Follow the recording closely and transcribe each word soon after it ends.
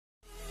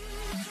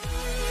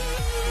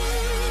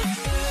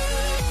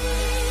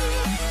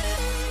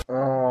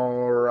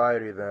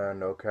Alrighty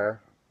then, okay.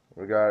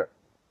 We got it.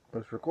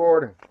 It's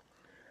recording.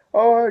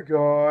 Alright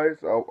guys,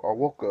 I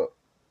woke up.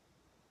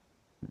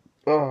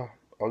 I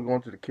was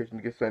going to the kitchen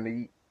to get something to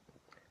eat.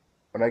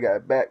 When I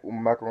got back with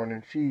macaroni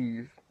and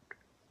cheese,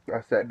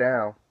 I sat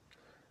down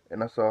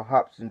and I saw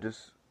Hopsin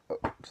just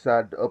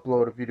decided to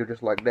upload a video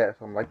just like that.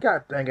 So I'm like,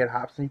 God dang it,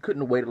 Hopsin, you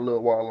couldn't wait a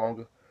little while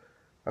longer.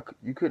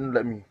 You couldn't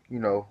let me,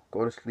 go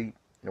to sleep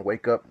and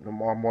wake up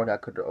tomorrow morning. I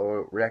could have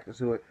reacted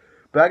to it.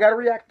 But I got to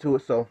react to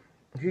it, so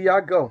here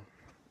y'all go.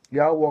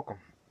 Y'all welcome.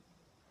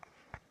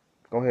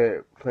 Go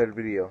ahead, play the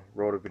video,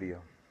 roll the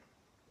video.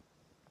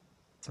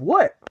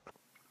 What?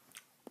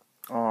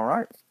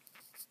 Alright.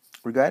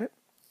 We got it?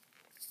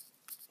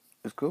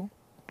 It's cool?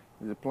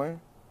 Is it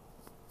playing?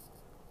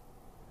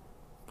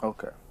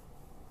 Okay.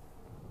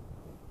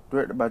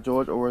 Directed by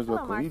George Orwell.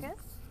 Hello, Marcus.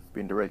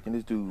 Been directing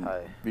this dude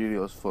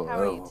videos forever. How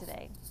are you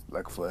today?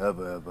 Like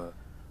forever, ever.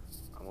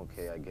 I'm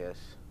okay, I guess.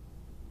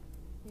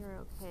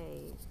 You're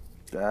okay.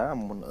 Yeah,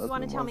 I'm one of the You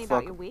want to tell me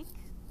about your week?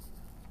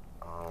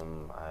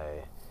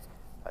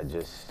 I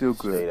just Still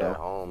good, stayed though. at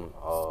home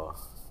all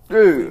Yeah.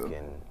 week,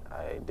 and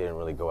I didn't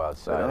really go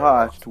outside. The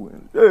Hodge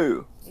twins.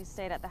 Yeah. You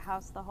stayed at the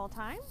house the whole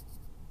time?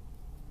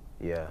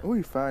 Yeah. Where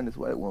you find this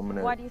white woman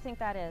at? Why do you think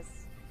that is?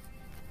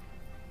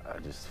 I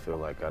just feel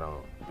like I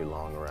don't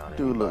belong around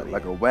Dude anybody. look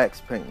like a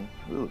wax painting.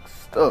 He looks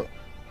stuck.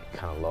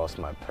 Kind of lost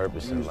my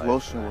purpose in Use life.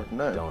 lotion and with I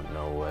nothing. don't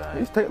know what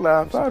His I'm tape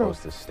line photo.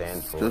 supposed to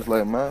stand for. Just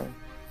like mine.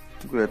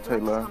 Too good at Would you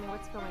tape like to line. tell me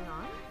what's going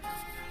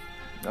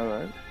on?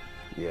 Alright.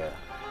 Yeah.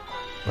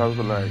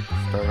 Probably like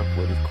start off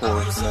with his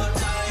chorus.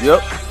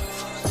 Yep.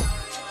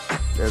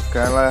 That's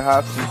kind of like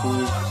Hopsin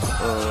who's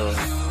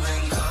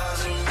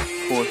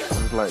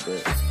choruses like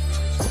that.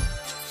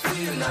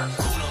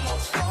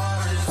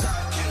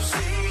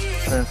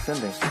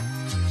 Transcending.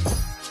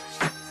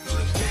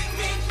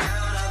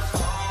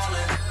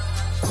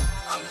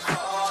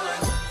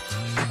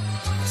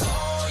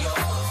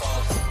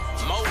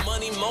 More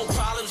money, more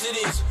problems it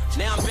is.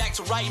 Now I'm back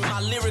to writing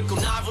my lyrical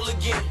novel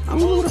again.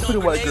 I'm Ooh, holding pretty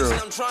on white grenades girl.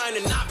 and I'm trying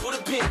to not put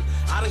a pin.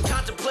 I done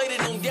contemplated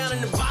on down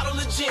in the bottle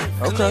of gin.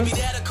 And Okay. maybe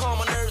that'll calm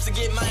my nerves to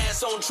get my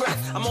ass on track.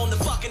 I'm on the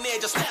fucking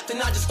edge, I snapped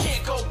and I just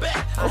can't go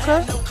back. I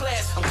Okay. have no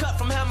class, I'm cut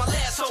from how my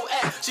last hoe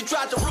act. She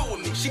tried to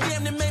ruin me, she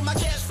damn near made my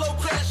cash flow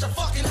crash. I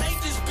fucking hate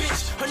this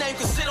bitch, her name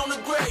can sit on the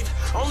grave.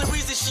 Only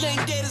reason she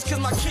ain't dead is cause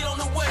my kid on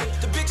the way.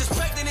 The bitch is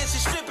pregnant and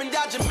she's stripping,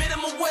 dodging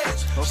minimum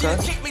wage. She Okay.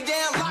 done kicked me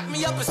down, locked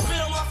me up and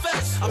spit on my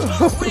face. I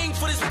bought a ring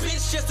for this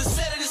bitch just to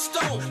set it in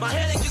stone. My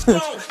headache is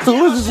gone.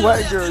 Who is this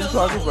white girl you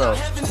talking about?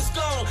 Heaven is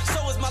gone,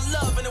 so is my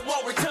love and it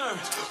won't return.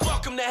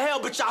 Welcome to hell,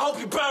 bitch, I hope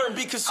you burn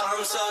because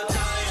I'm so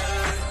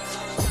tired.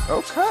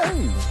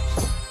 Okay.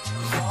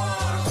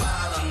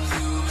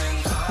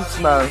 He's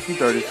smiling. He's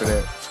dirty for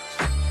that.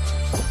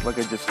 Like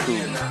I just cool.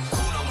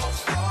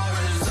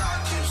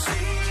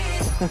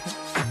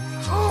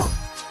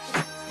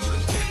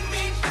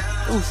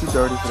 Ooh, she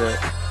dirty for that.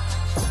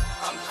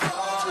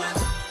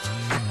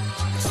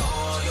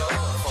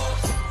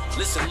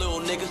 Listen, little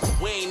nigga,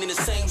 we ain't in the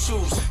same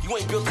shoes. You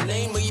ain't built a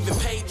name or even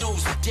paid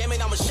dues. Damn it,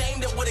 I'm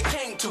ashamed of what it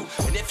came to.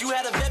 And if you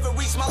had have ever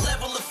reached my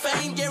level of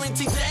fame,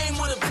 guaranteed they ain't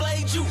would've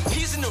played you.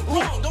 He's in the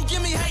wrong, don't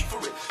give me hate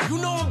for it. You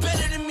know I'm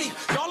better than me.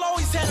 Y'all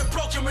always had a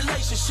broken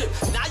relationship.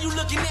 Now you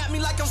looking at me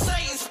like I'm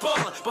Satan's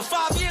spawn. But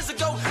 5 years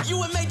ago,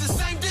 you had made the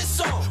same diss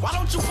song. Why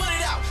don't you put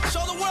it out?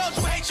 Show the world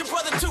you hate your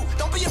brother too.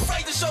 Don't be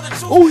afraid to show the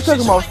truth. Ooh, he's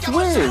talking Shit, about you ain't got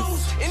much to Swizz.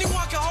 lose.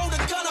 Anyone can hold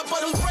a gun up, but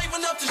who's brave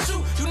enough to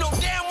shoot? You know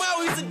damn well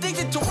he's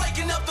addicted to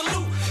raking up the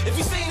loot. If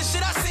you seen the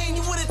shit I seen,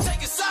 you wouldn't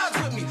take sides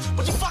with me.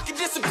 But you fucking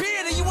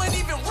disappeared and you ain't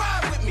even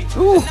ride with me.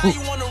 Ooh. And now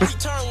you wanna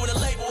return when the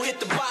label hit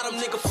the bottom,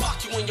 nigga.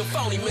 Fuck you and your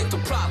phony mental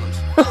problems.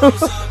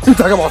 You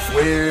talking about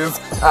Swizz?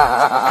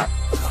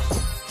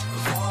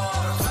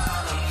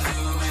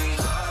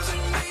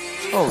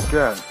 Oh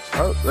god.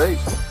 Oh, wait.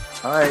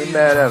 I ain't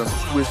mad at him.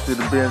 Swizz should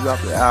have been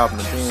off the album.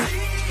 The band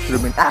should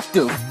have been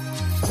active.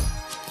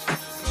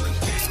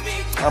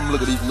 I'm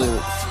looking at these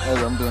lyrics as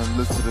I'm done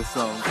listening to this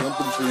song. So I'm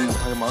pretty sure he's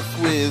talking about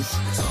Swizz.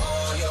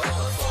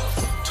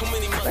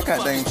 That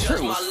goddamn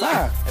shirt was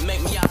fire. And make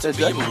me out to That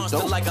be a jacket was monster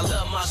dope. like I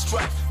love my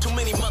strike. Too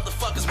many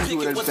motherfuckers You picking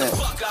with what that the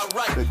fuck I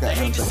write. that They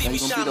hate to goddamn see me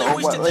thing. shine, Gonna be the they old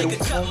wish white that they lady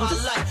could cut with my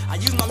it. life. I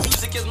use my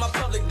music as my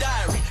public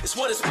diary. It's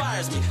what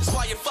inspires me. It's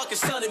why your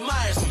fucking son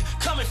admires me.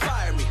 Come and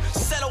fire me.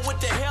 Settle with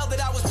the hell that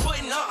I was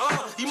putting.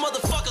 You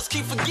motherfuckers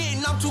keep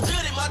forgetting I'm too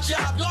good at my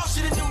job. Y'all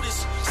should've knew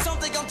this. Some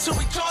think I'm too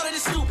retarded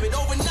and stupid.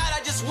 Overnight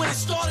I just went and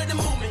started a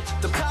movement.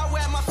 The power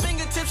at my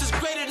fingertips is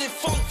greater than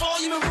funk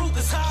volume and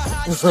ruthless.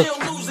 High, you still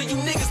losing. You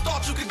niggas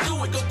thought you could do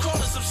it. Go call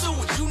us some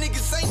sewage. You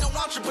niggas ain't no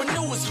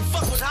entrepreneurs. You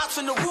fuck with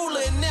Hopsin the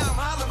ruler and now I'm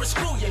hollering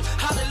screw you.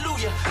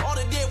 Hallelujah. All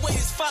the dead weight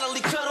is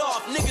finally cut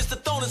off. Niggas the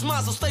throne is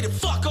mine, so stay the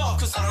fuck off.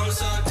 Cause I'm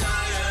so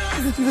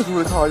tired. You just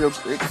really call your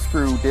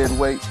ex-crew dead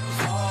weight.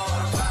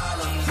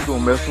 You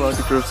gonna mess around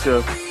with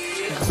yourself.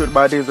 Consider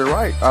my days are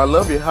right. I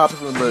love you,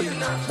 Hopsin, but you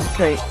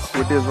can't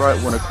with this right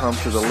when it comes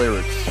to the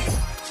lyrics.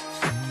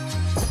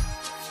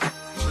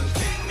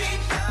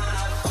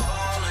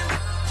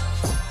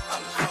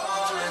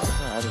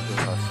 I just know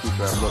how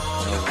stupid I look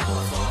when I was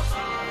going on.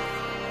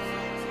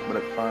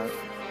 Alright.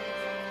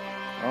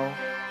 Oh,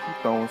 you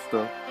throwing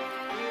stuff.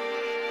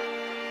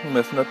 You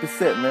messing up the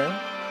set, man.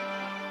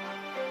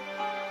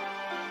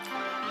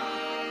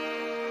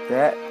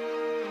 That.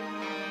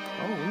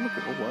 Oh, look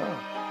at, oh wow.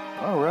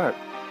 Alright.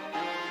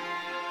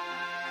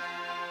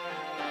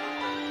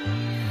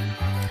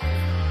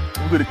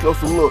 We'll get a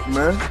closer look,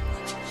 man.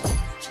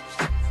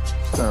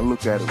 Trying to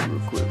look at it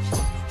real quick.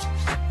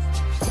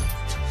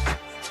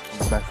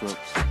 Back up.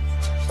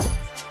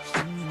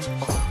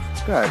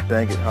 Oh, God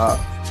dang it, Hop.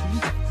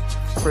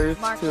 Praise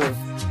Marcus. to.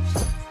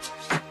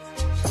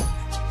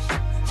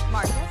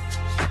 Marcus?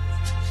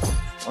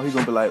 Oh, he's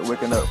gonna be like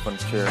waking up from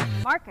the chair.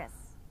 Marcus.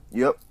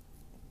 Yep.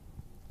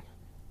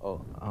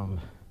 Oh,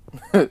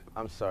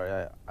 I'm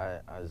sorry.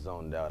 I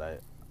zoned out.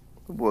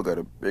 The boy got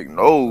a big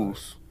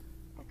nose.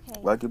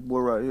 Okay. Like your boy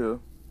right here.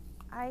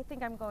 I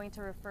think I'm going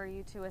to refer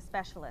you to a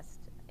specialist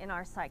in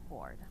our psych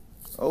ward.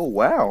 Oh,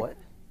 wow. What?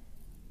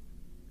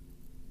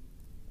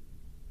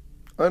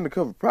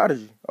 Undercover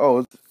Prodigy.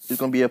 Oh, it's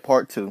gonna be a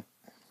part 2.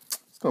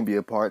 It's gonna be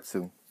a part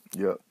 2.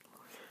 Yep.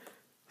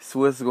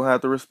 Swiss is gonna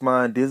have to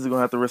respond. Diz is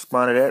gonna have to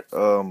respond to that.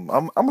 I'm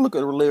gonna look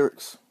at the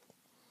lyrics.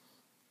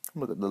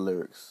 Look at the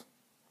lyrics.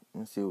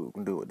 Let's see what we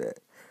can do with that.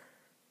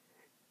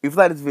 If you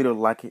like this video,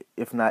 like it.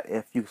 If not,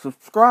 if you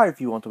subscribe,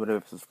 if you want to,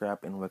 whatever, subscribe.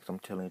 And like I'm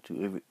telling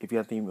you, if you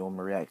have anything you want me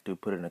to react to,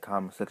 put it in the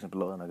comment section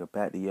below, and I'll get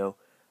back to you.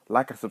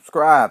 Like and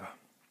subscribe.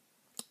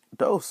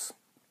 Dose.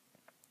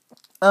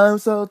 I'm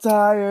so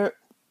tired.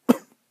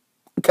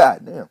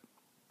 God damn.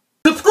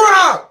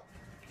 Subscribe!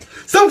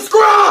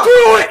 Subscribe!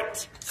 Do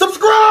it!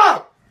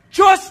 Subscribe!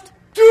 Just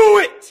do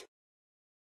it!